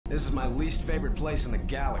This is my least favorite place in the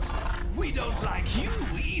galaxy. We don't like you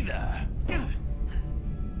either.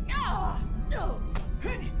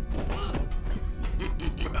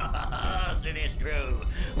 Sinistro,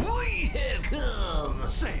 we have come.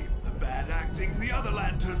 Save the bad acting. The other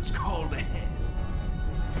lanterns called ahead.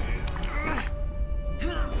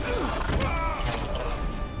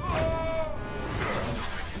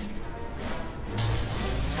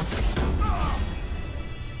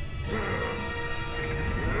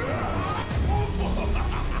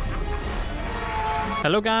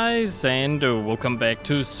 Hello guys, and welcome back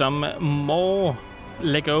to some more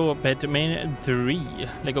Lego Batman 3.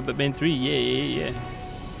 Lego Batman 3, yeah.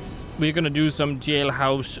 We're gonna do some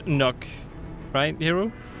jailhouse knock, right,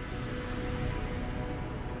 hero?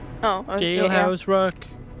 Oh, okay, jailhouse rock.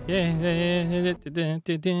 Yeah.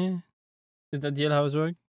 Is that jailhouse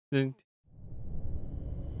rock?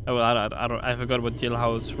 Oh, well, I forgot what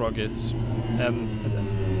jailhouse rock is. I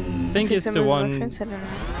think it's the one. Reference, I don't know.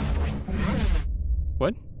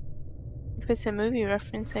 What? If it's a movie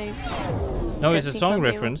reference, No, it's a song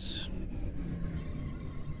reference.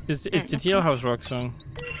 It's the Jailhouse Rock song.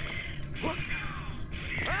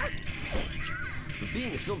 For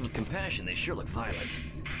beings filled with compassion, they sure look violent.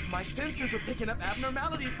 My sensors are picking up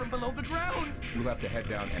abnormalities from below the ground. We'll have to head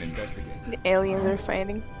down and investigate. The aliens are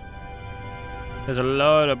fighting. There's a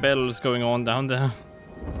lot of battles going on down there.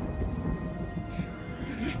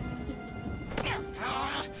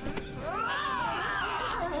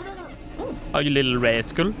 Oh, you little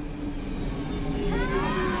rascal.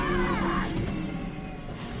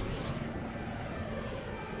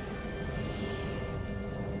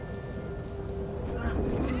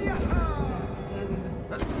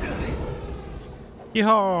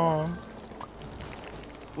 Yeehaw!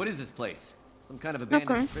 What is this place? Some kind of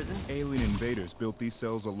abandoned prison? Alien invaders built these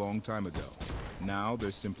cells a long time ago. Now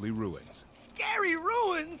they're simply ruins. Scary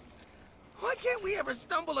ruins? Why can't we ever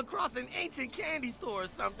stumble across an ancient candy store or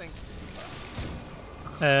something?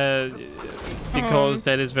 Because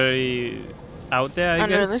that is very out there, I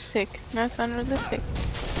guess. Unrealistic. No, it's unrealistic.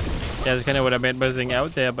 Yeah, that's kind of what I meant by saying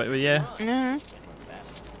out there, but yeah.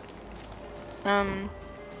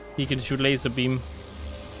 He can shoot laser beam.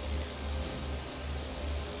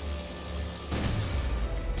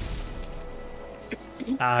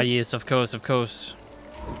 Ah, yes, of course, of course.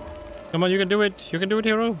 Come on, you can do it. You can do it,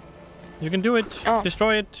 hero. You can do it. Oh.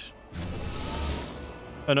 Destroy it.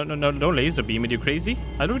 Oh, no, don't laser beam it. You crazy?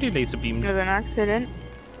 I already laser beamed. It was an accident.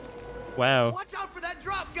 Wow. Watch out for that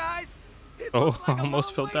drop, guys. It Oh, looks like a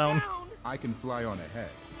almost fell long way down. I can fly on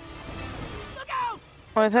ahead. Look out!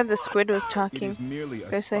 Oh, I thought the squid was It talking. is merely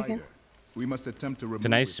For a a second. spider. We must attempt to remove a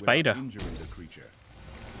nice it without spider. injuring the creature.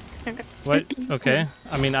 Okay. What? Okay.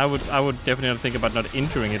 I mean, I would definitely think about not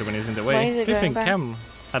injuring it when it's in the way. Why is it going back? Cam.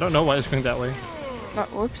 I don't know why it's going that way. Oh,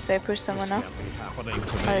 whoops, I pushed someone up. Oh,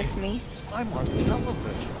 it's me. I'm on television.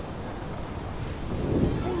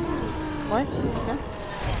 What? No?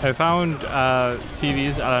 I found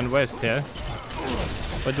TV's Alan West here.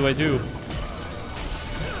 What do I do?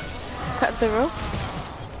 Cut the rope?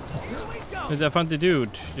 Because I found the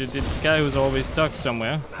dude. The guy who's always stuck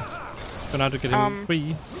somewhere. Don't know how to get him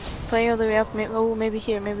free. Play all the way up. Maybe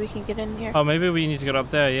here. Maybe we can get in here. Oh, maybe we need to get up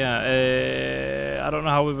there, yeah. I don't know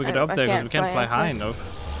how we will get up there because we can't fly high enough.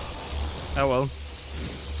 Oh well.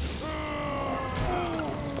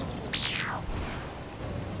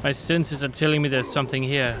 My senses are telling me there's something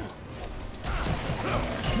here.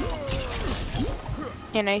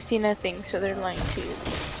 And I see nothing, so they're lying to you.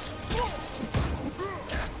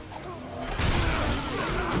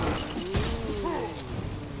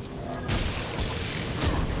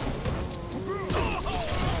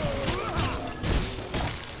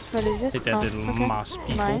 What is this? Take that little moss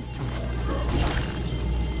people. Nice.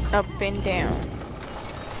 Up and down.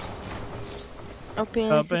 Up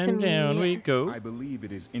and down we go. I believe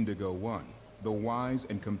it is Indigo One, the wise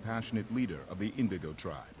and compassionate leader of the Indigo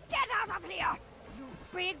tribe. Get out of here! You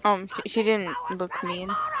big She didn't look mean.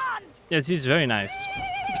 morons! Yes, he's very nice.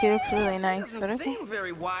 She looks really nice, but Doesn't okay. seem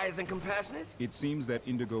very wise and compassionate. It seems that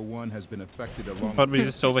Indigo One has been affected along. But we're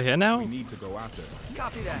just over here now. We need to go after her.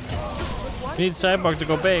 Copy that. We need Cyborg to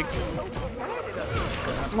go back.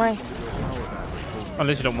 Why?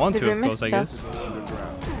 Unless you don't want Did to, we of miss course, I guess.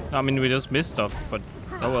 I mean, we just missed stuff, but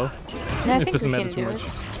oh well. No, I It think doesn't we matter can too do much.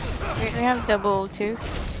 it. We have double too.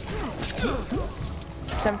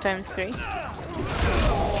 Sometimes 3.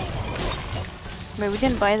 Wait, we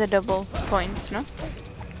didn't buy the double points, no?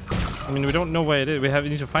 I mean, we don't know where it is. We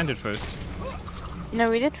need to find it first. No,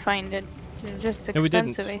 we did find it. It's just No, we didn't.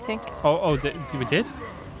 expensive, I think. Oh, we did?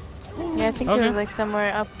 Yeah, I think Okay. it was like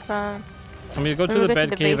somewhere up. I mean, go to We'll the go to bed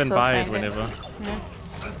the cave base, and we'll buy it find it. whenever. Yeah.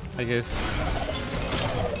 I guess.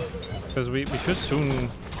 Because we should soon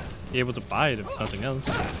be able to buy it if nothing else.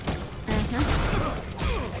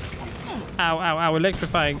 Ow, ow, ow,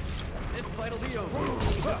 electrifying. This fight'll be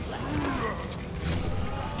over.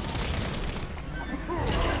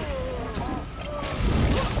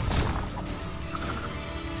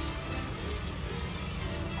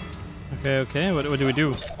 Okay, okay, what do we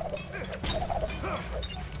do?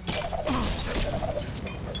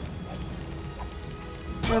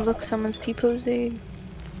 Oh, look, someone's T-posing.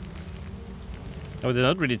 Oh, they're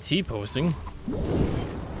not really T-posing.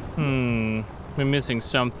 We're missing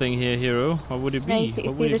something here, hero. What would it be? Yeah, you see,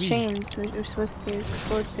 What see would the it be? chains. We're supposed to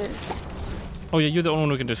export it. Oh yeah, you're the only one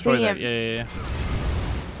who can destroy Free that. him.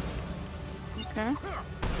 Yeah. Okay.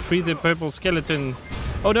 Free the purple skeleton.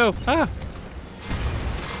 Oh no! Ah!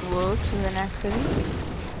 Whoops, it was an accident.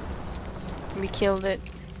 We killed it.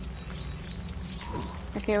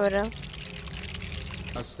 Okay, what else?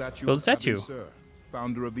 A statue Well, of statue. Abin Sur,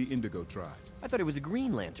 founder of the Indigo tribe. I thought it was a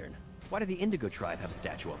Green Lantern. Why did the Indigo tribe have a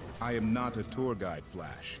statue of him? I am not a tour guide,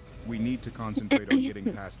 Flash. We need to concentrate on getting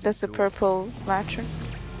past That's this the door. purple lantern.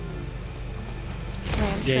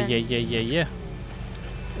 Yeah.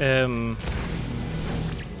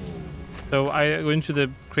 So I go into the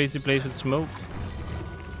crazy place with smoke.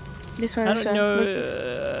 This one I is don't know.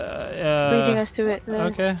 it's leading us to it. There.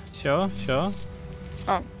 Okay, sure.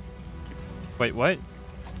 Oh, Wait, what?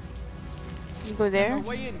 you go there Our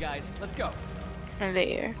way in, guys. Let's go. and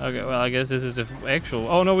there. Okay, well I guess this is the actual.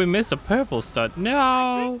 Oh no, we missed a purple stud. I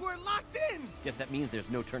No. think we're locked in. Guess that means there's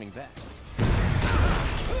no turning back.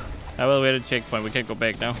 I will wait at a checkpoint. We can't go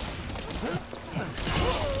back now.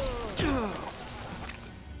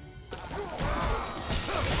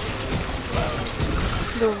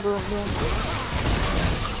 Boom, boom, boom.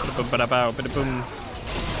 Ba-da-bow, ba-da-boom.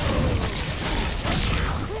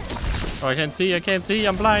 Oh, I can't see.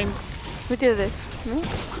 I'm blind. We did this. Hmm?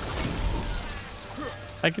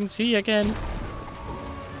 I can see again.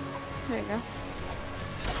 There you go.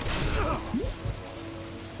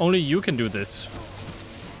 Only you can do this.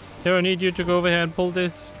 Here, I need you to go over here and pull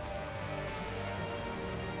this.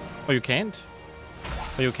 Oh, you can't?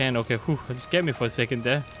 Oh, you can. Okay, whew. Just get me for a second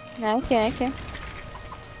there. Okay.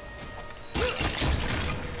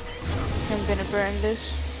 I'm gonna burn this.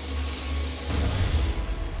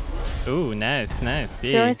 Oh, nice.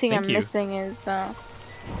 Yeah, The only thing thank I'm you. missing is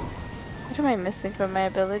what am I missing from my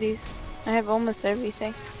abilities? I have almost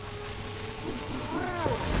everything.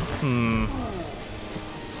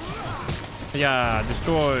 Yeah,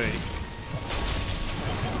 destroy.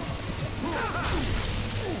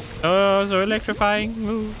 Oh, so electrifying.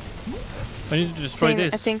 Move. I need to destroy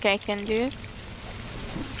this. I think I can do it.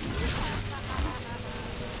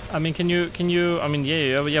 I mean, can you? I mean,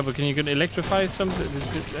 yeah, but can you electrify some?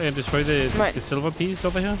 Destroy the What? silver piece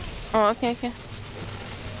over here, Oh, okay.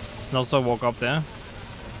 and also walk up there.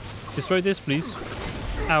 Destroy this, please.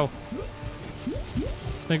 Ow.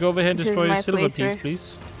 Can I go over here and This is destroy my a silver place, piece, right?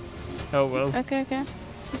 please? Oh well. Okay.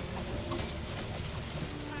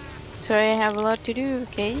 So I have a lot to do.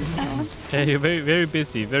 Okay. Yeah, you're very, very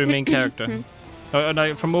busy. Very main character.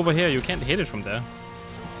 Like from over here, you can't hit it from there.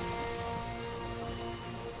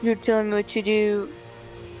 You're telling me what to do.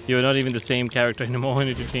 You're not even the same character anymore. I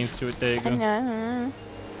need to change to it. There you go. No.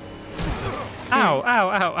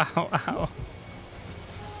 Ow.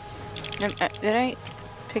 Did I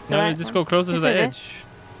pick the No, right just one? go closer to Yes, the I did. edge.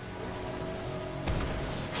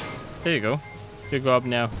 There you go. You go up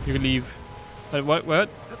now. You can leave. What?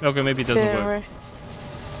 Okay, maybe it doesn't Didn't work.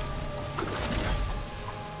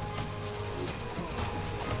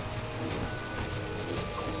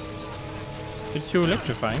 It's too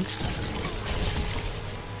electrifying.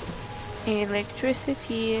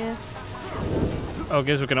 Electricity. Oh, I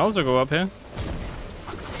guess we can also go up here.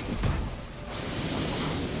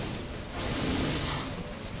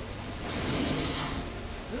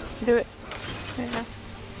 Do it. There you go.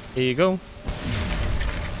 Here you go.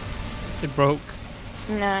 It broke.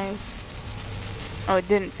 Nice. Oh, it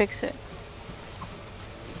didn't fix it.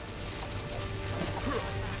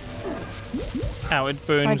 Ow, it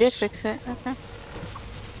burns. Oh, I did fix it. Okay.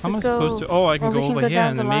 How am I Let's go. supposed to? Oh, I can Or we go can over go here down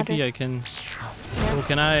and the then maybe ladder. I can. Yeah. Oh,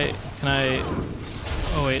 can I?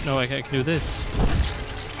 Oh wait, no, I can do this.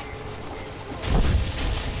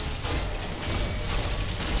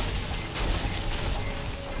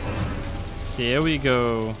 Here we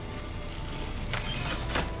go.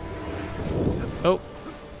 Oh,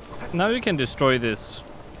 now we can destroy this.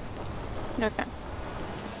 Okay.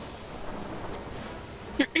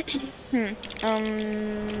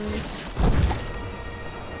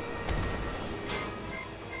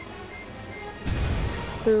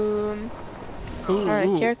 Boom. Ooh, Or a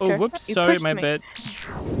ooh, character. oh, whoops, You sorry, pushed my me. bad.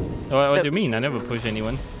 Oh, what That do you mean? I never push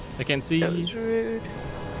anyone. I can't see. That was rude.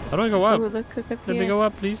 How do I go up? Ooh, look up Let me here. go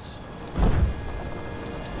up, please.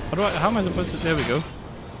 How am I supposed to? There we go.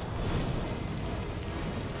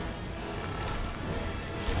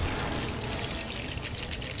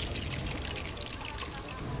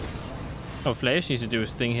 Oh, Flash needs to do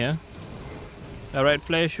his thing here. All right,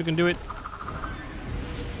 Flash, you can do it.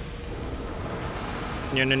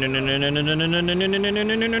 No, no, no, no, no, no, no, no, no, no, no, no, no, no,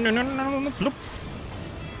 no, no, no, no, no, no.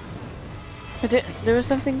 There was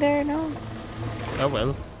something there, no? Oh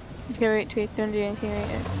well. Okay, wait, don't do anything right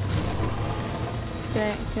yet.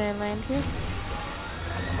 Can I land here?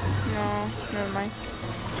 No, never mind.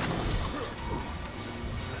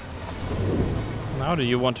 How do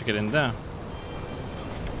you want to get in there?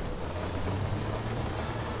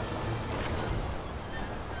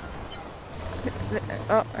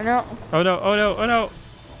 Oh, no. Oh no, oh no, oh no.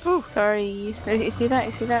 Ooh. Sorry. You see that?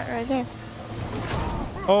 You see that right there?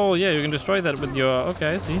 Oh yeah, you can destroy that with your...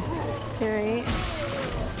 Okay, I see. Okay, wait.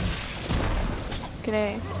 Can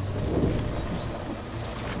I...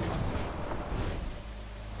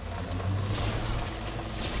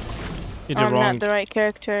 You're I'm wrong. not the right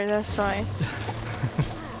character, that's why.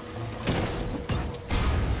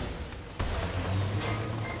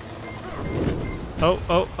 Oh,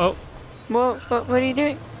 oh, oh. Whoa, what are you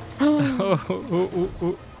doing? Oh, ooh, ooh,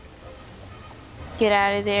 ooh. Get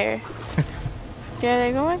out of there. Yeah,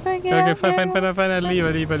 they're going to get Okay, out fine. I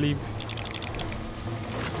leave.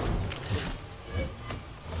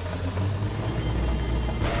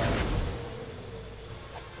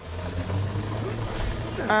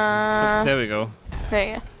 There we go. There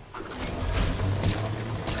you go.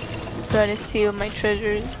 Trying to steal my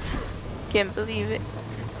treasures. Can't believe it.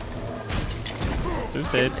 Too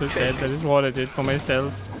sad. That is what I did for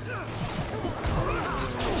myself.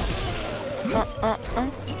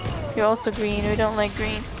 You're also green. We don't like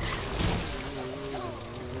green.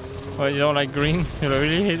 Well, you don't like green? You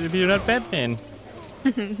really hate it. You're not Batman.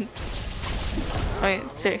 Wait,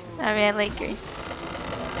 sure. I mean, I like green.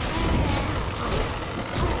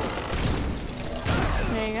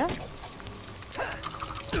 There you go.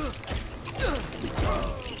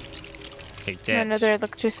 Take that. Another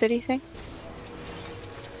electricity thing.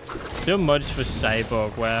 So much for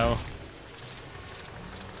Cyborg, wow.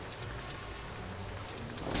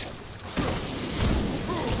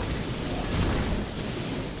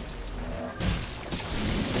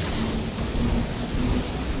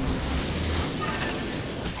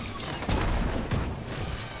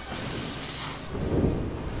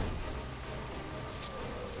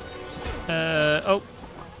 Oh.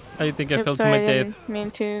 I think I fell to my I death. didn't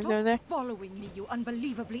mean to go there. Following me, you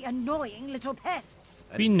unbelievably annoying little pests.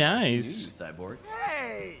 Be nice. You, Cyborg.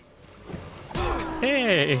 Hey!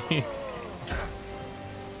 Hey.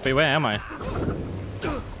 Wait, where am I?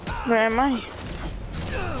 Where am I?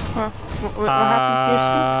 Huh. What happened to your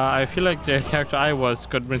I feel like the character I was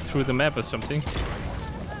got rid through the map or something.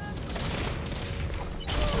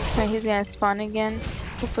 Wait, he's gonna spawn again.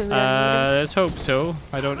 Hopefully we don't need Let's hope so.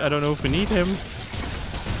 I don't know if we need him.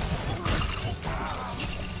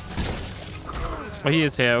 Oh, he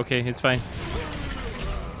is here. Okay, it's fine.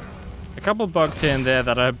 A couple bugs here and there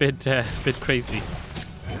that are a bit crazy. him.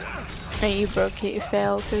 And you broke it, you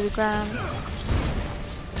fell to the ground.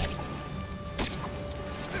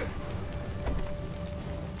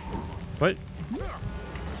 What?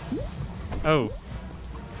 Oh.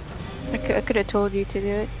 I could have told you to do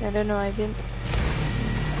it. I don't know, I didn't.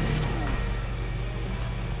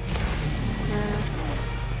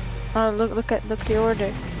 Oh, look the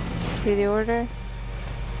order. See the order?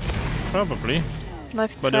 Probably.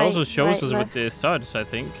 Left, But right, it also shows right, us left. with the studs, I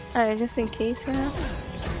think. Alright, just in case, you know.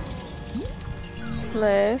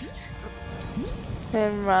 Left.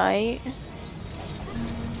 Then right.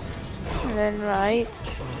 And then right.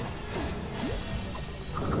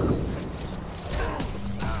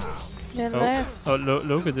 Then left. Oh,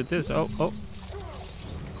 look at this. Oh.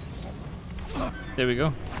 There we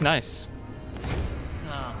go. Nice.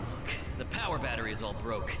 Ah, look. The power battery is all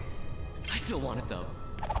broke. I still want it, though.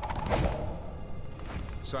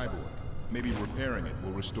 Cyborg, maybe repairing it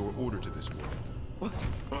will restore order to this world.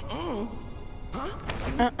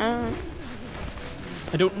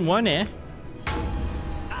 I don't want it.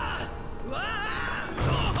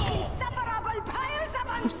 Insufferable piles of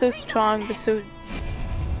I'm so strong, but so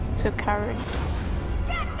coward.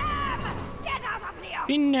 Get them! Get out of here!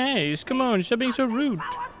 Be nice. Come on, stop being so rude.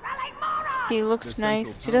 Power-smelling morons! She looks The central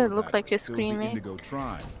nice. She doesn't power look like she's battery fills the screaming. Indigo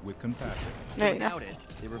tribe with compassion. There you go. Without it,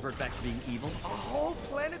 they revert back to being evil. A whole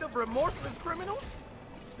planet of remorseless criminals?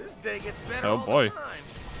 This day gets better Oh, all boy. the time.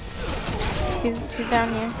 She's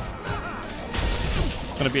down here.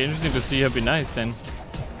 It's gonna be interesting to see her be nice then.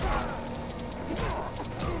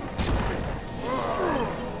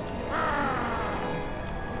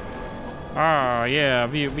 Ah, yeah,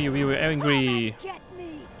 we were angry. Get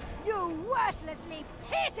me, you worthlessly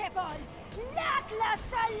pitiful,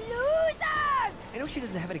 lackluster losers! I know she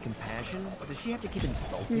doesn't have any compassion, but does she have to keep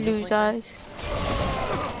insulting us like Losers.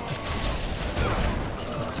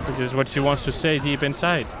 This is what she wants to say deep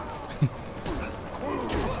inside.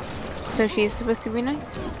 So she's supposed to be nice?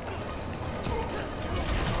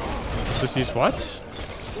 So she's what?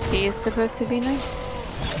 She is supposed to be nice?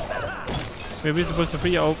 Were we supposed to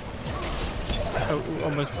free? Oh,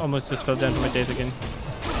 almost just fell down to my death again.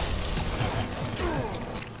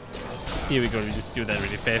 Here we go. We just do that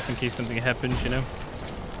really fast in case something happens, you know.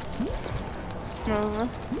 Over.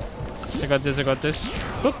 I got this. I got this.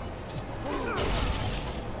 Whoop.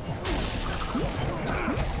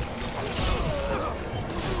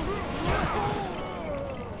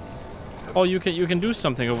 Oh, you can do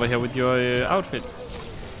something over here with your outfit.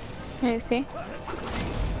 Let's see.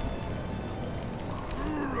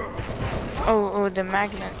 Oh, the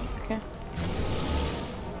magnet. Okay.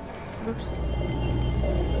 Oops.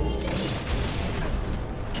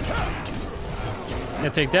 Yeah,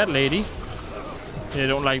 take that, lady. You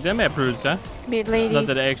don't like them apples, huh? Big lady. Not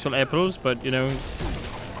that they're actual apples, but you know,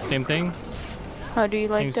 same thing. How do you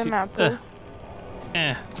like them apples?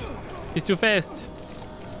 He's too fast.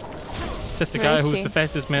 Just the Where guy is who's she? the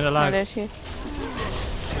fastest man Oh, alive. there she is.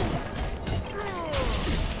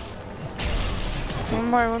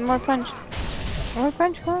 One more punch. One more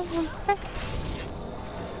punch, come on, one more punch.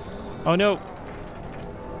 Oh no.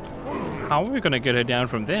 How are we gonna get her down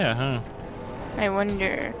from there, huh? I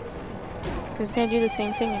wonder. Who's gonna do the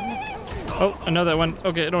same thing again? Oh, another one.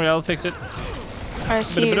 Okay, don't worry, I'll fix it. I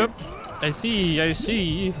see you. I see, I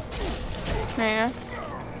see. Yeah.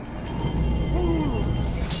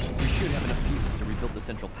 We should have enough pieces to rebuild the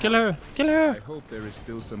central power. Kill her, kill I her. hope there is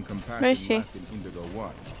still some compassion Where is she? left in Indigo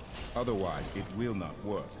 1. Otherwise, it will not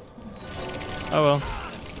work. Oh well,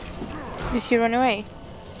 Did she run away?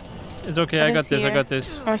 it's okay. I didn't got see this. I her. got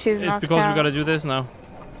this. Oh, she's It's knocked because we out. gotta do this now.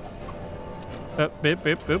 Beep,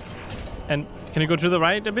 beep, beep. And can you go to the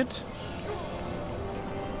right a bit?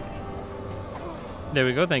 There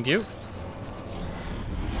we go. Thank you.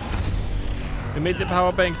 We made the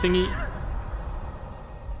power bank thingy.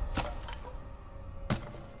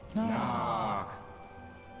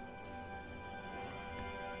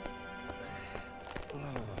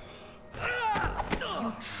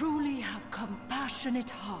 You truly have compassionate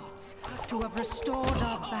hearts to have restored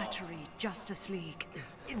our battery, Justice League.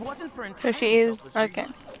 It wasn't for So entirely she is selfless okay.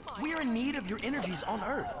 reasons. We're in need of your energies on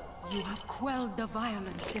Earth. You have quelled the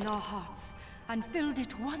violence in our hearts and filled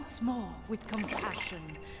it once more with compassion.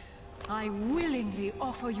 I willingly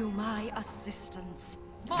offer you my assistance.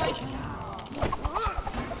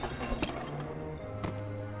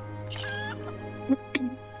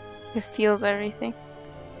 He steals everything.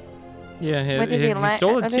 Yeah, What is he he like?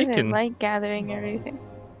 stole a What is it chicken. like gathering everything?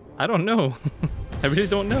 I don't know. I really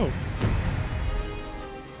don't know.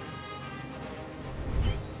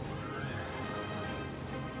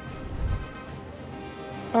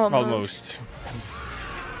 Almost.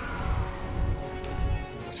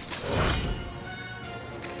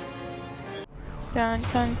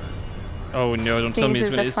 Dun. Oh no, don't tell me This he's is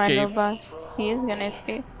gonna the final escape. boss. He is gonna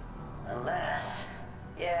escape. Unless,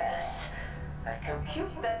 yes, I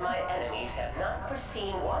compute that my enemies have not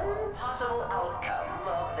foreseen one possible outcome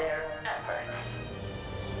of their efforts.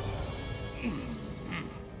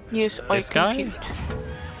 Use I This guy? compute.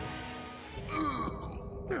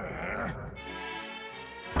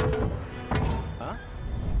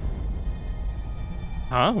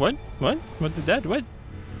 Huh? What? What? What did that? What?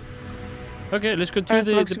 Okay, let's go to Earth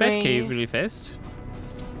the looks bat very- cave really fast.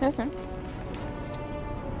 Okay.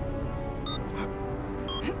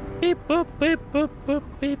 Beep boop beep boop boop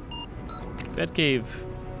beep. Bat cave.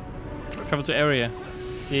 Travel to area.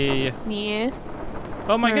 Yeah. Yes.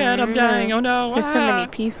 Oh my god, I'm dying. Oh no. There's so many Ah.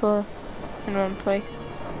 people in one place.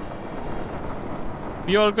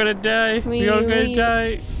 We all gonna die. We all gonna We-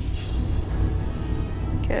 die.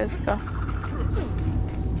 Okay, let's go.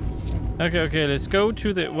 Okay, let's go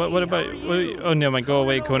to the. What about? Oh no, my go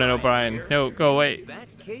away, Conan O'Brien. No, go away. That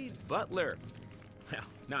Cade Butler. Well,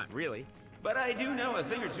 not really. But I do know a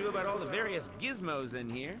thing or two about all the various gizmos in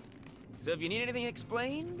here. So if you need anything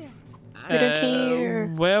explained, We don't care.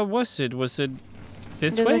 Where was it? Was it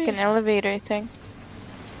this There's way? like an elevator thing.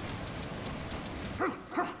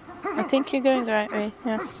 I think you're going the right way,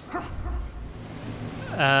 yeah.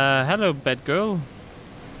 Hello, bad girl.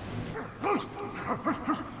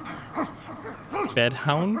 Bed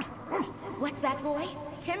hound? What's that, boy?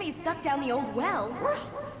 Timmy's stuck down the old well.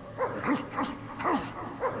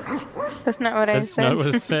 That's not what I said. That's not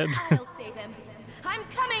what it said. I'll save him. I'm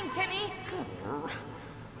coming, Timmy.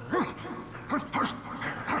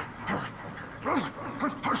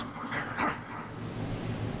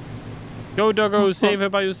 Go, doggo, save her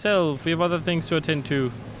by yourself. We have other things to attend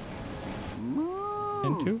to.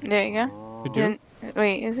 There you go. You do?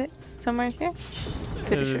 Wait, is it somewhere here?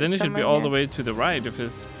 Then it should be all the way to the right if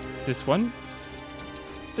it's this one.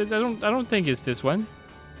 I don't think it's this one.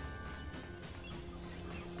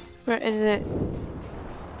 Where is it?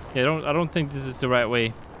 Yeah, I don't think this is the right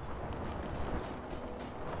way.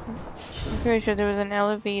 I'm pretty sure there was an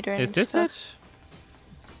elevator and Is this stuff. it?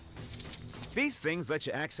 These things let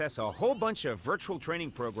you access a whole bunch of virtual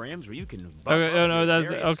training programs where you can. Okay, oh no, that's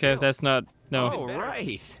okay. Skills. That's not no. Oh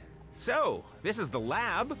right. So this is the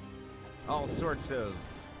lab. All sorts of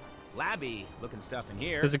labby looking stuff in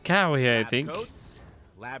here. There's a cow here, I Lab think. coats,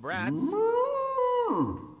 lab rats. Do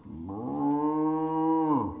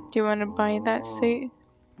you want to buy that suit?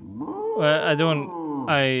 Well, I don't.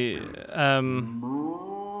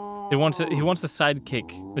 He wants a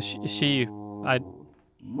sidekick. But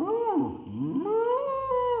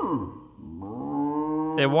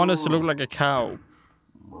they want us to look like a cow.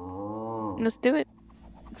 Let's do it.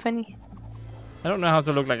 Funny. I don't know how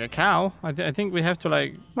to look like a cow. I think we have to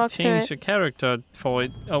like Walk change through the character for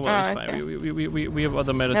it. Oh well, it's okay. fine. We have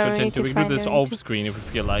other matters No, to we attend need to. to We can do find this it, off screen if we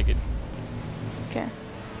feel like it. Okay.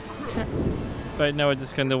 Right now, I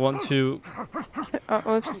just kind of want to. Oh,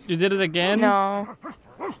 whoops. You did it again? No.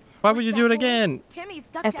 Why would you do it again? Timmy's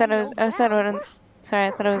stuck I down thought the I was. old I thought I well. was. Sorry,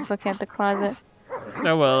 I thought I was looking at the closet.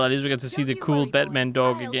 Oh well, at least we get to see Don't the you cool worry, boy. Batman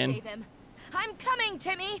dog I'll again. save him. I'm coming,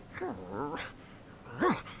 Timmy.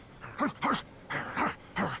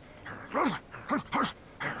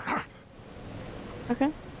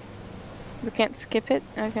 Okay. We can't skip it.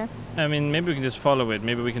 Okay. I mean, maybe we can just follow it.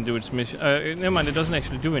 Maybe we can do its mission. Never mind, it doesn't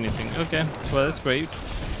actually do anything. Okay, well that's great.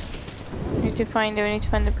 We need to find it. We need to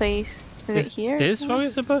find the place. Is it here? This where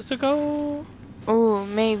we're supposed to go? Oh,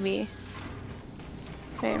 maybe.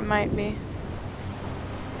 It might be.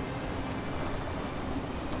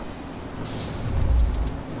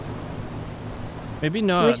 Maybe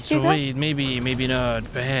not. Where'd you go? Wait, maybe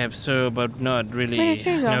not. Perhaps so, but not really. Where did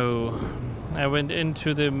you go? No. I went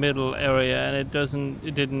into the middle area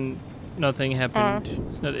and nothing happened.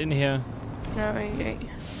 It's not in here. No, wait.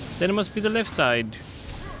 Then it must be the left side.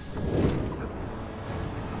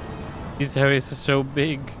 These areas are so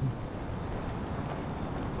big.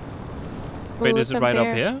 Wait, what's is it up right up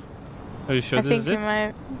there? here? Are you sure I this think is you it?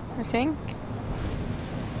 might. I think.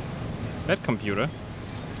 That computer.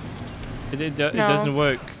 It No. doesn't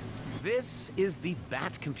work. This is the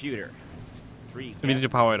Bat computer. Three. Do we need to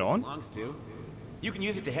power it on? Belongs to. You can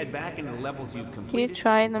use it to head back into the levels you've completed.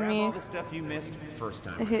 try and them, grab you- all the stuff you missed first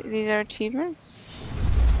time. These are achievements.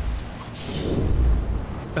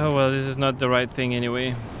 Oh well, this is not the right thing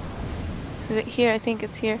anyway. Is it here? I think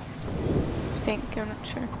it's here. I think. I'm not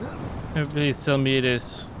sure. Please tell me it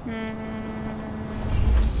is.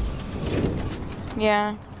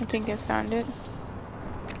 Yeah, I think I found it.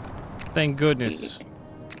 Thank goodness.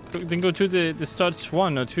 Then go to the starts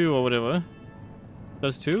 1 or 2 or whatever.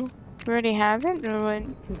 Does 2? We already have it, or what?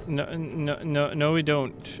 No, we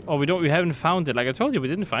don't. Oh, we don't. We haven't found it. Like I told you, we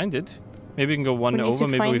didn't find it. Maybe we can go one We need over. to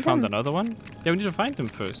Maybe we find found them. another one. Yeah, we need to find them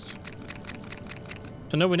first.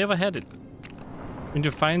 So no, we never had it. We need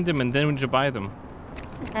to find them and then we need to buy them.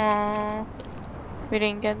 Oh, we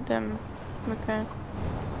didn't get them. Okay.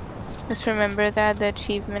 Just remember that the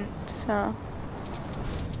achievement. So,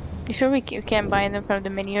 you sure we can't buy them from the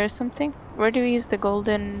menu or something? Where do we use the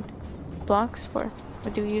golden blocks for?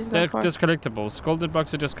 What do we use them They're for? just collectibles. Golden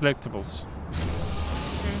blocks are just collectibles.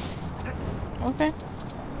 Okay.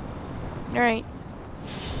 All right.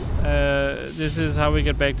 This is how we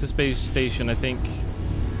get back to space station, I think.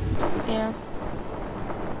 Yeah.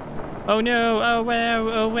 Oh no! Oh wow!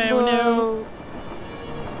 Oh wow! Whoa. No!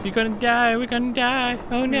 You're gonna die! We're gonna die!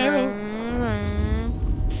 Oh no!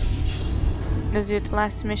 Let's do the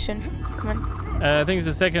last mission. Come on. I think it's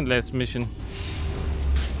the second last mission.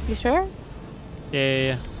 You sure?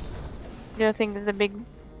 Yeah. Do you think it's the big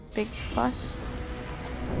boss?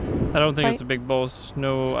 I don't think Right. it's a big boss.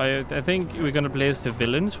 No, I think we're gonna play as the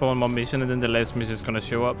villains for one more mission, and then the last mission is gonna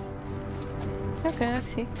show up. Okay, let's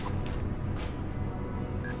see.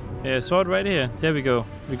 Yeah, sword right here. There we go.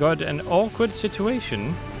 We got an awkward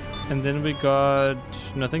situation, and then we got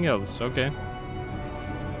nothing else. Okay.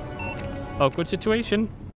 Awkward situation.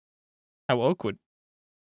 How awkward?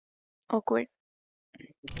 Awkward.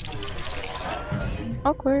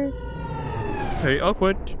 Awkward. Very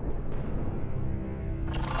awkward.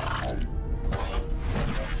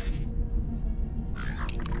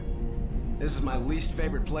 This is my least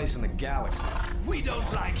favorite place in the galaxy. We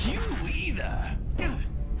don't like you either.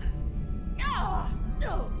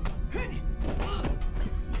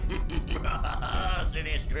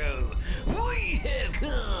 Sinestro, we have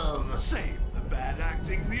come. Save the bad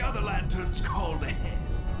acting. The other lanterns called ahead.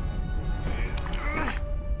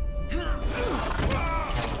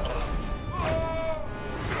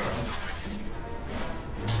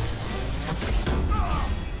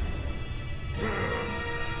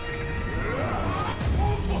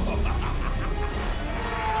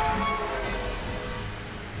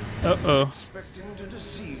 Uh-oh. Expecting to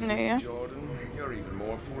deceive There you you, go. Jordan. You're even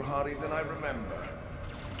more foolhardy than I remember.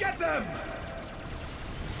 Get them!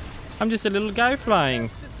 I'm just a little guy flying.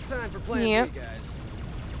 It's time for plan Yep. B, guys.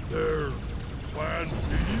 There. Plan B.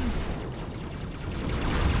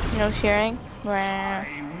 No sharing. Wow.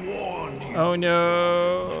 I warned you. Oh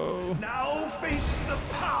no. Now face the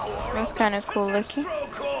power. That's of kind the of cool looking.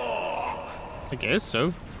 Sinestro Corps. I guess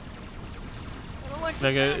so.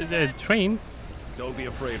 Like a train. Don't be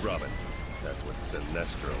afraid, Robin. That's what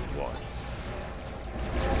Sinestro wants.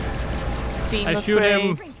 Being I shoot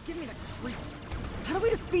him. Give me the creeps. How do we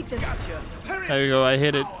defeat them? Gotcha. There you go, I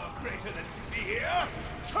hit it. Power greater than fear.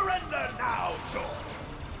 Surrender now, Jordan.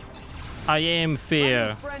 I am My fear.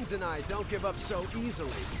 new friends and I don't give up so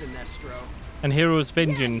easily, Sinestro. And hero's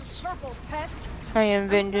vengeance. Purple pest. I am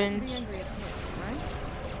vengeance. The Andrea kid, right?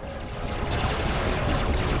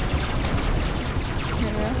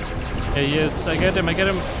 Hey, yes, I get him, I get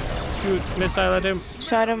him. Shoot, missile at him.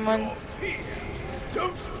 Shot him once.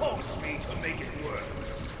 Don't force me to make it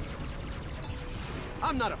worse.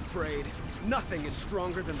 I'm not afraid. Nothing is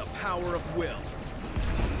stronger than the power of will.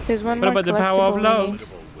 There's one What more about the power of collectible we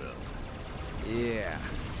love? need. Yeah.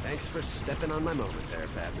 Thanks for stepping on my moment there,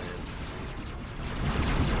 Batman.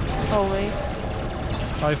 Always.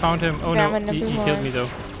 Oh, I found him. Oh no, Batman he number killed one. me though.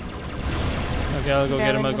 Okay, I'll go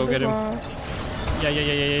get him, I'll go get him.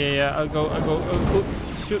 Yeah. I'll go. Oh,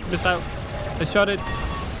 shoot, missile. I shot it.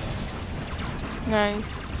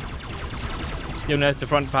 Nice. You know, that's the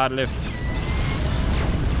front part left.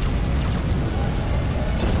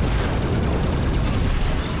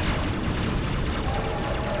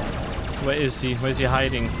 Where is he? Where's he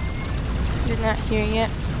hiding? He's not here yet.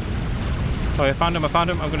 Oh, I found him.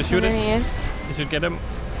 I'm gonna shoot There it. he is. I should get him.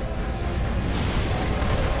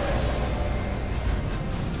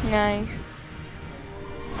 Nice.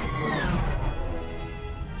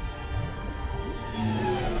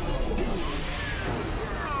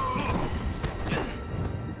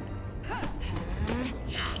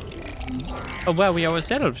 Oh wow, we are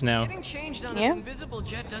ourselves now. Getting changed on Yeah. an invisible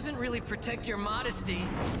jet doesn't really protect your modesty.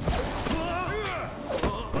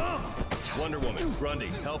 Wonder Woman, Grundy,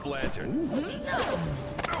 help Lantern.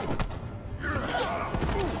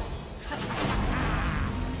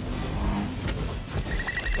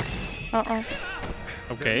 Uh-oh.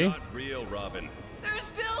 Okay. Not real, Robin. They're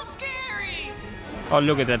still scary! Oh,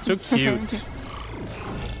 look at that, so cute.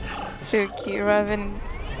 So cute, Robin.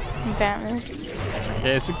 Batman.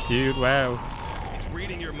 Yeah, so cute. Wow. It's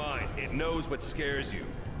reading your mind. It knows what scares you.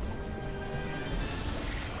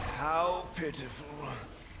 How pitiful.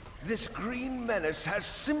 This green menace has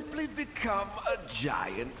simply become a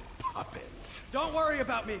giant puppet. Don't worry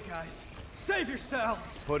about me, guys. Save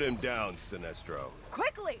yourselves. Put him down, Sinestro.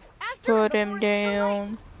 Quickly! After Put him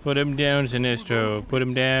down. Put him down, Sinestro. Put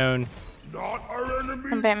him down. Not our enemy.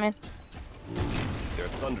 I'm Batman. They're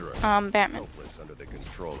thunderous. Batman. Helpless under the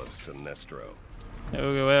control of Sinestro.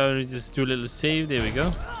 Okay, well, let's just do a little save. There we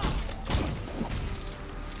go.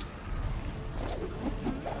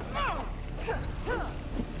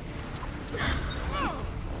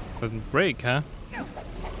 Doesn't break, huh?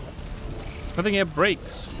 I think it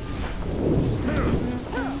breaks.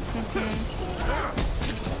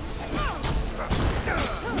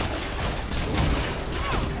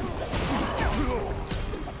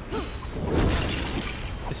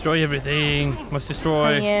 Destroy everything. Must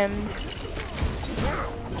destroy. I am.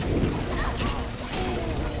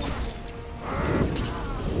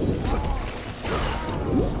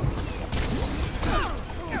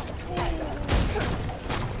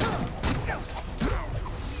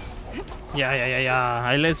 Yeah.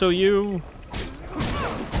 I lasso you.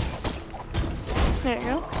 There you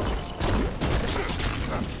go.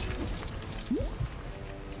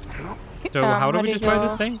 So how do where'd we he destroy go?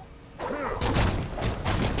 this thing?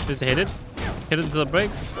 Just hit it? Hit it until it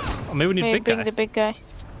breaks? Or maybe we need Maybe big guy. the big guy.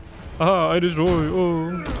 Oh, I destroy.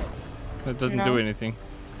 Oh. That doesn't do No. anything.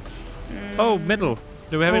 Oh, metal.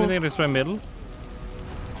 Do we have anything to destroy metal?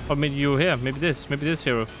 Or maybe you here. Maybe this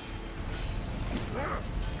hero.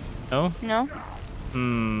 No? No?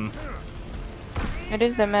 Hmm. It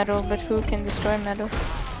is the metal, but who can destroy metal?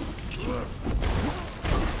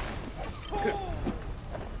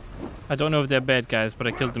 I don't know if they're bad guys, but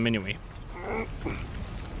I killed them anyway.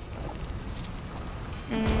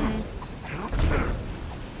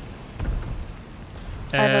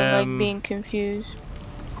 I don't like being confused.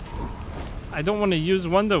 I don't want to use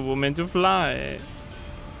Wonder Woman to fly.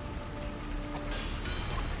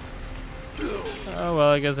 Oh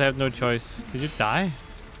well, I guess I have no choice. Did you die?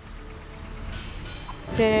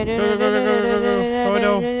 Go, go, go, go, go, go, go. Oh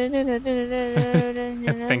no.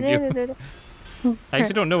 Thank you. I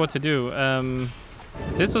actually don't know what to do.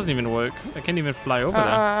 This doesn't even work. I can't even fly over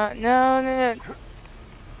there. No.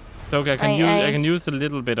 Okay, I can use a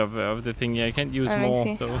little bit of the thing. Yeah, I can't use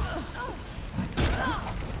more though.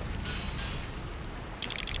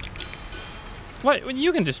 What?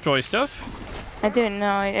 You can destroy stuff. I didn't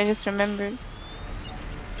know. I just remembered.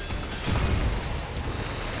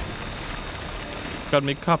 Got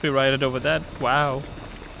me copyrighted over that. Wow.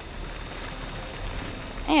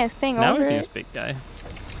 Yeah, staying now over it it. feels big guy.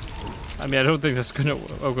 I mean, I don't think that's gonna.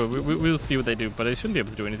 Okay, we'll see what they do, but I shouldn't be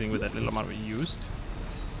able to do anything with that little amount we used.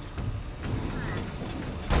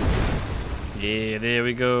 Yeah, there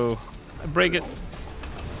we go. Break it.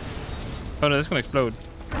 Oh no, that's gonna explode.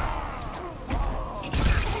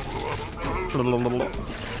 Please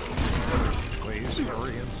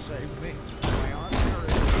hurry and save me.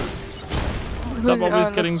 Stop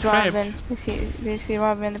always getting trapped. You see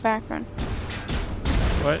Robin in the background.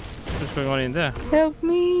 What? What's going on in there? Help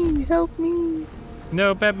me! Help me!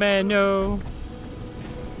 No, Batman, no!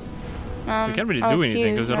 We can't really do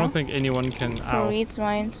anything because I don't think anyone can. Who reads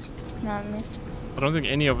minds? Not me. I don't think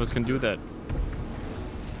any of us can do that.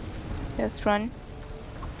 Just run.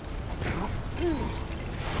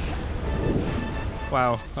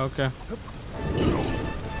 Wow, okay.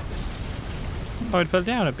 Oh, it fell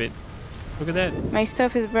down a bit. Look at that. My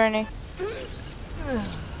stuff is burning.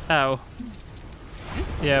 Ow.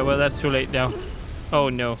 Yeah, well, that's too late now. Oh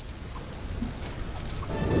no.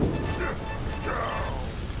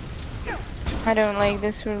 I don't like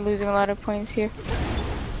this. We're losing a lot of points here.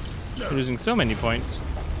 We're losing so many points.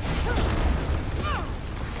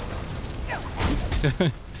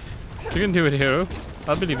 You can do it, hero.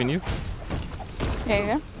 I believe in you. There you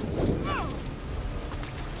go.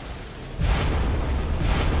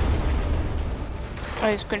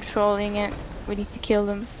 I was controlling it. We need to kill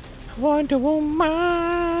them. Wonder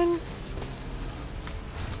Woman!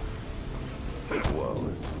 Whoa.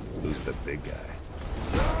 Who's the big guy?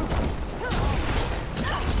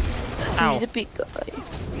 Ow. He's a big guy.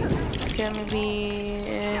 Gonna be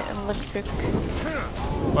electric.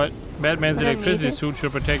 What? Batman's electricity suit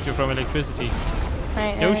should protect you from electricity.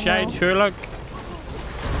 No shite, Sherlock.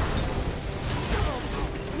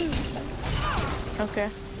 Okay.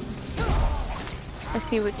 I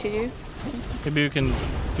see what to do. Maybe you can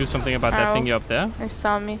do something about that thingy up there. They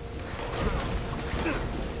saw me.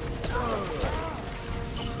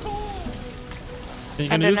 Are you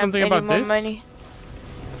gonna do something about this? Money.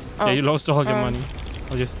 Yeah, you lost all your money.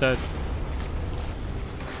 All your stats.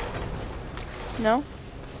 No?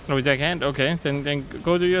 No, I can't? Okay, then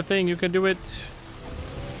go do your thing. You can do it.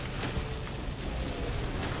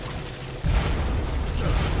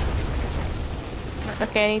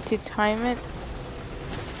 Okay, I need to time it.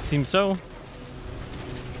 Seems so.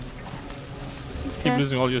 Okay. Keep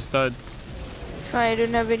losing all your studs. Fine, I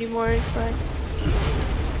don't have any more, it's fine.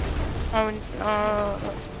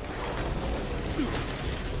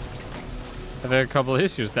 I've had a couple of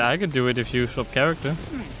issues there. I could do it if you swap character.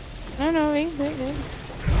 No, wait.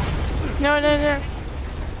 No.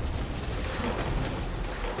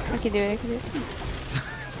 I can do it.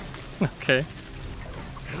 Okay.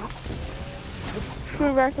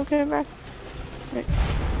 Come back. Right.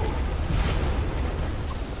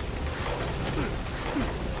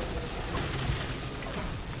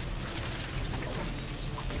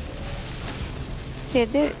 Yeah,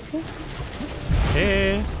 do it.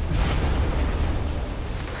 Hey.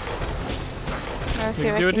 Let's see You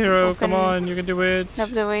if can do I it, can hero. open Come on, you can do it. up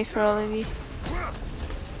the way for all of you.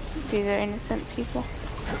 These are innocent people.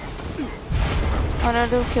 Oh no,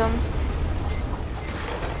 don't kill me.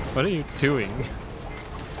 What are you doing?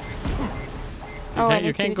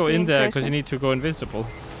 You can't go in there because you need to go invisible.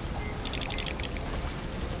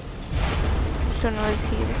 Which one was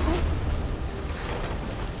he? This one?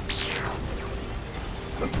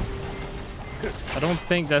 I don't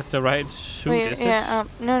think that's the right suit, Wait, is it? yeah,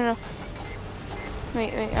 no.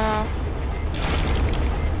 Wait,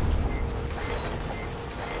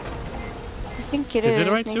 think it is. Is it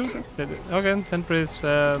right too? Okay, then press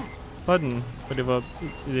button. Whatever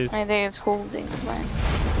it is. I think it's holding. Fine.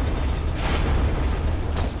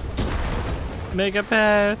 Make a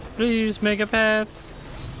path, please. Make a path.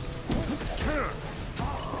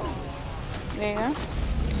 There you go.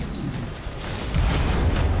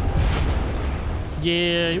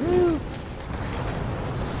 Yeah. Woo.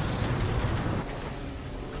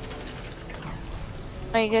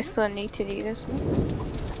 I guess still need to do this one.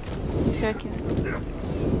 So I can.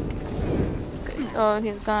 Okay. Oh,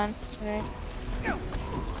 he's gone. Alright.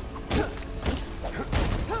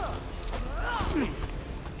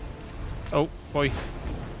 Oh boy.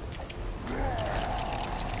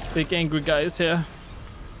 Big angry guys here.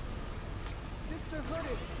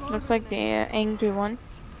 Looks like the angry one.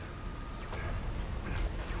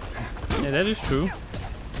 Yeah, that is true.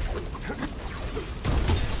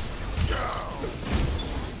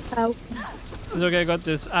 Ow. It's okay, I got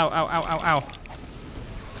this. Ow, ow, ow, ow, ow.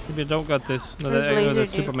 Maybe I don't got this. No, Where's that laser, was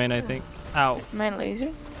a dude? Superman, I think. Ow. My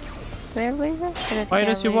laser? Do I have laser? I don't think Why I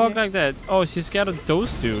does have she walk laser. like that? Oh, she's scared of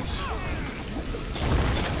those dudes.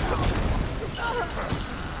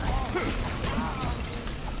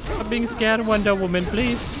 I'm being scared, Wonder Woman,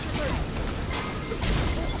 please.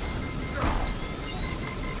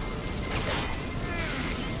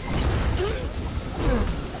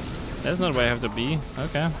 That's not where I have to be.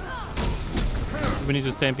 Okay. We need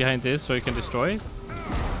to stand behind this so you can destroy it.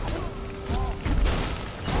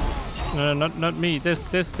 No, not me. This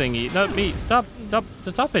thingy. Not me. Stop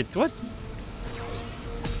it. What?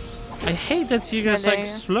 I hate that she gets like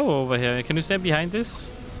slow over here. Can you stand behind this?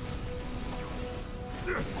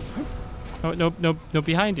 No,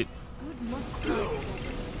 behind it.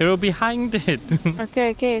 They're behind it.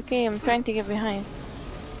 Okay. I'm trying to get behind.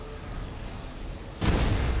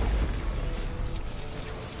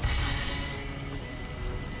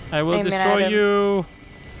 I will destroy you.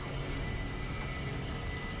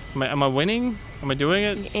 Am I winning? Am I doing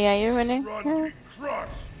it? Yeah, you're winning. Yeah. Crush,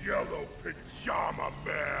 yellow pajama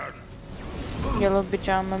man. Yellow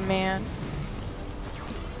pajama man.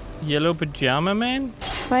 Yellow pajama man?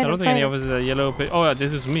 I don't think any of us is a yellow Oh, yeah,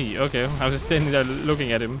 this is me. Okay, I was just standing there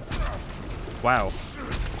looking at him. Wow.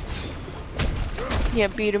 Yeah,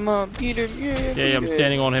 beat him up. Beat him. Yeah, I'm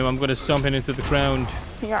standing on him. I'm gonna stomp him into the ground.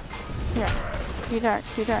 Yeah. Do that.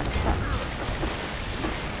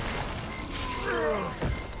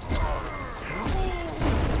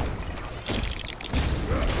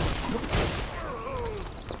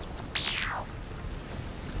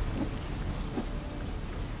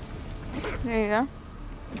 There you go.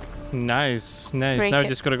 Nice. Break Now it.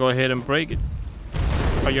 just gotta go ahead and break it.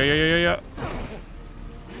 Oh, yeah.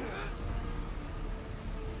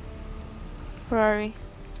 Where are we?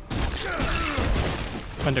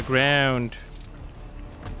 Underground.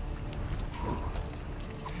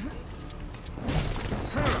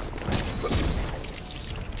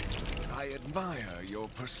 I admire your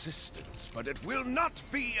persistence, but it will not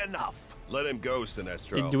be enough. Let him go,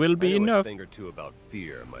 Sinestro. It will be I know enough. a thing or two about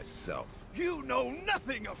fear myself. You know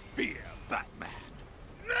nothing of fear, Batman.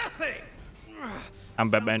 Nothing. I'm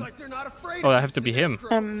Batman. Like they're not afraid Oh, of I have to be him.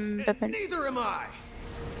 Batman. Neither am I.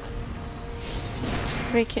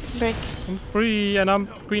 Break it. I'm free and I'm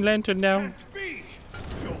Green Lantern now.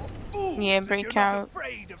 Yeah, break out.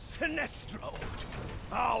 Afraid of Sinestro.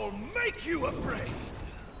 I'll make you afraid.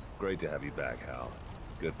 Great to have you back, Hal.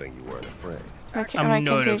 Good thing you weren't afraid. Okay, I'm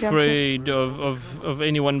not afraid of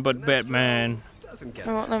anyone but Batman. It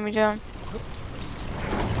won't let me jump.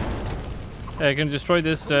 I can destroy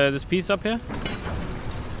this this piece up here.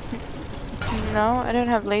 No, I don't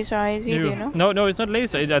have laser eyes either, you know? No, it's not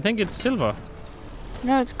laser. I think it's silver.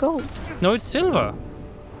 No, it's gold. No, it's silver.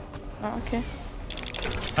 Oh, okay.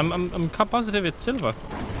 I'm positive it's silver.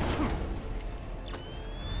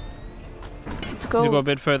 It's To gold. go a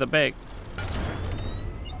bit further back.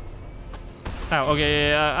 Ow,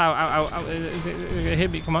 okay, ow. Hit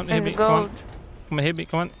me, come on, hit me, come on. Come on, hit me,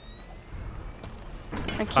 come on.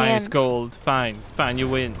 I Fine, it's can't. gold. Fine, you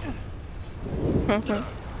win.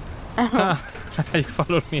 You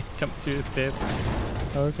followed me and jumped to your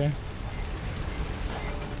death. Okay.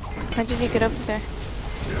 How did you get up there?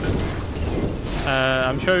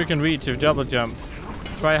 I'm sure you can reach if double jump.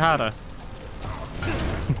 Try harder.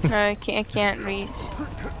 No, I can't reach.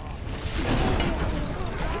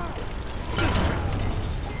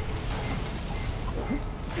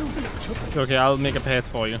 Okay, I'll make a path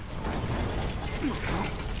for you.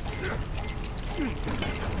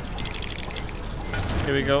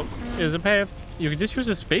 Here we go. Here's a path. You can just use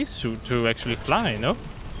a spacesuit to actually fly, no?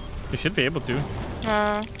 You should be able to.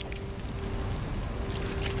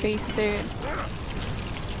 Spacesuit.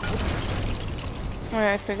 Oh,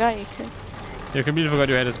 I forgot you could. You completely forgot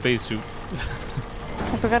you had a spacesuit.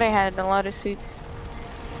 I forgot I had a lot of suits.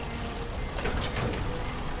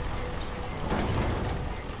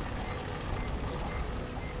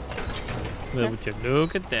 Well, would you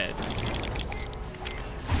look at that?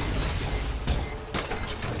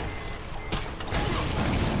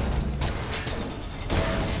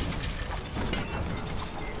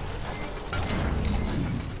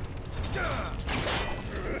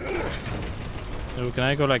 So can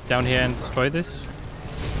I go like down here and destroy this?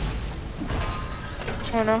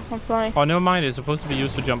 Oh no, I'm flying. Oh, never mind. It's supposed to be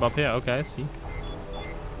used to jump up here. Okay, I see.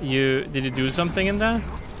 Did you do something in there?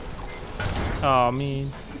 Oh, me.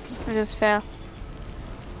 I just fell.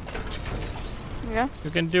 Yeah.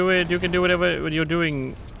 You can do it. You can do whatever you're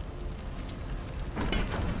doing.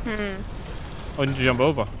 Oh, you need to jump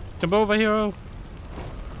over. Jump over, hero.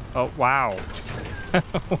 Oh, wow.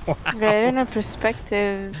 Wow. I don't have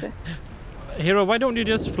perspectives. Hero, why don't you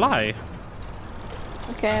just fly?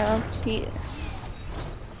 Okay, I'll cheat.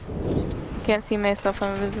 Can't see myself,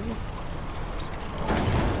 I'm invisible.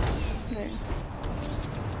 There.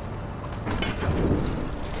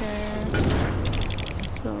 Okay.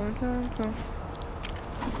 So,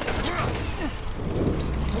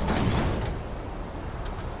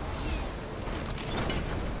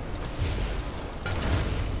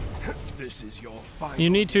 This is your final. You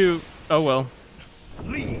need to. Oh well.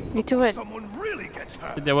 Me too. What? Really gets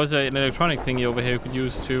hurt. There was an electronic thingy over here you could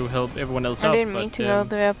use to help everyone else out. I didn't mean to go all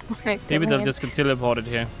the way up. Maybe they'll just get teleported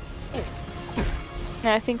here.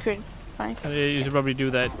 Yeah, I think we're fine. You should probably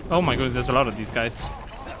do that. Oh my goodness, there's a lot of these guys.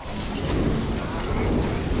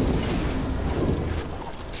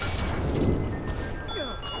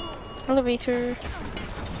 Elevator.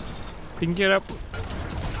 You can get up.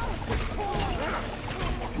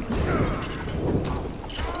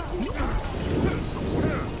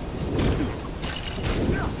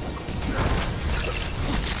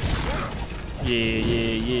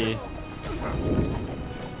 Yeah.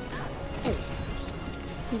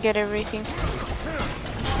 Get everything.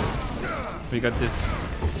 We got this.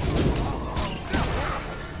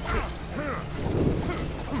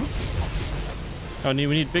 Oh, we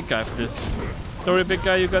need big guy for this. Sorry, big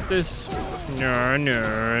guy, you got this. No.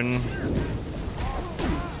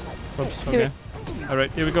 Oops, okay.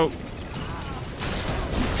 Alright, here we go.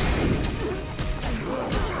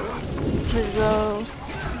 Let's go.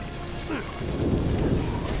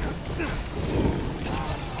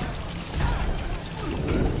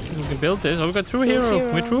 We can build this. Oh, we got true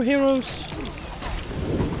hero. We're true heroes.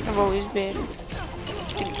 I've always been.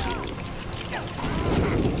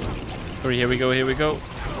 Sorry, here we go.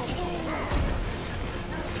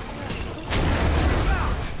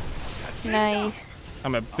 Nice.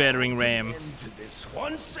 I'm a battering ram.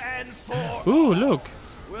 Ooh, look.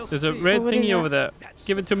 There's a red thingy over there.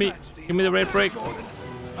 Give it to me. Give me the red break.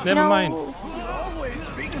 Never mind.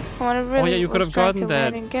 Oh yeah, you could have gotten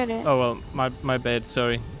that. Get it. Oh well, my bad.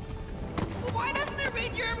 Sorry. Why doesn't it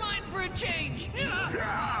read your mind for a change?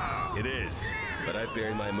 It is, but I've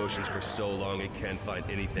buried my emotions for so long it can't find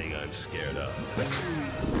anything I'm scared of.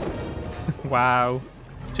 Wow,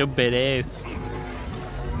 so badass.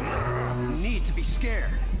 You need to be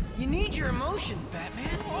scared. You need your emotions,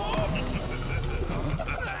 Batman.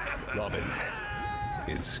 Robin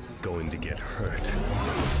is going to get hurt.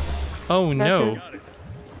 Oh no.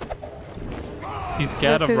 He's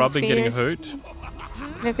scared of Robin getting hurt.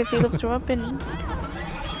 No, because he loves Robin.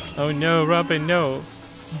 Oh no, Robin, no.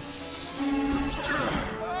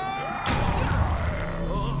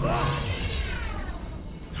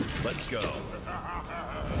 Let's go.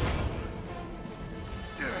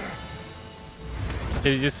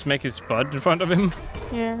 Did he just smack his butt in front of him?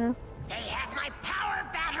 Yeah. They have my power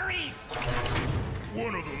batteries.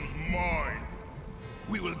 One of them's mine.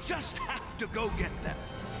 We will just have to go get them.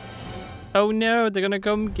 Oh no, they're gonna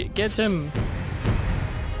come get him.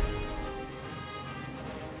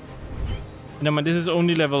 No man, this is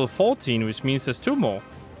only level 14, which means there's 2 more.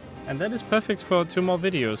 And that is perfect for 2 more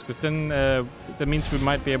videos, because then that means we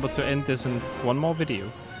might be able to end this in 1 more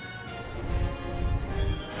video.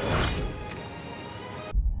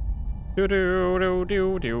 Do.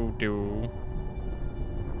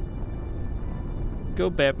 Go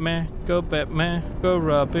Batman, go Batman, go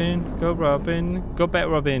Robin, go Robin, go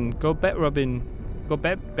Bat-Robin, go Bat-Robin, go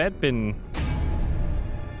Bat-Batbin.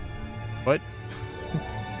 What?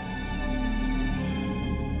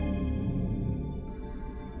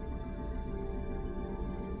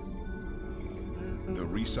 The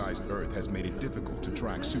resized Earth has made it difficult to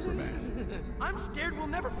track Superman. I'm scared we'll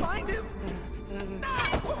never find him.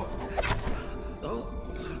 Oh.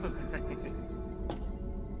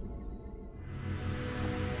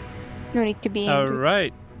 No need to be angry.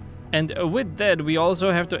 Alright. And with that, we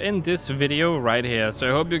also have to end this video right here. So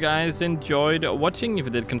I hope you guys enjoyed watching. If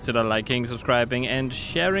you did, consider liking, subscribing, and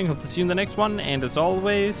sharing. Hope to see you in the next one. And as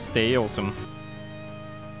always, stay awesome.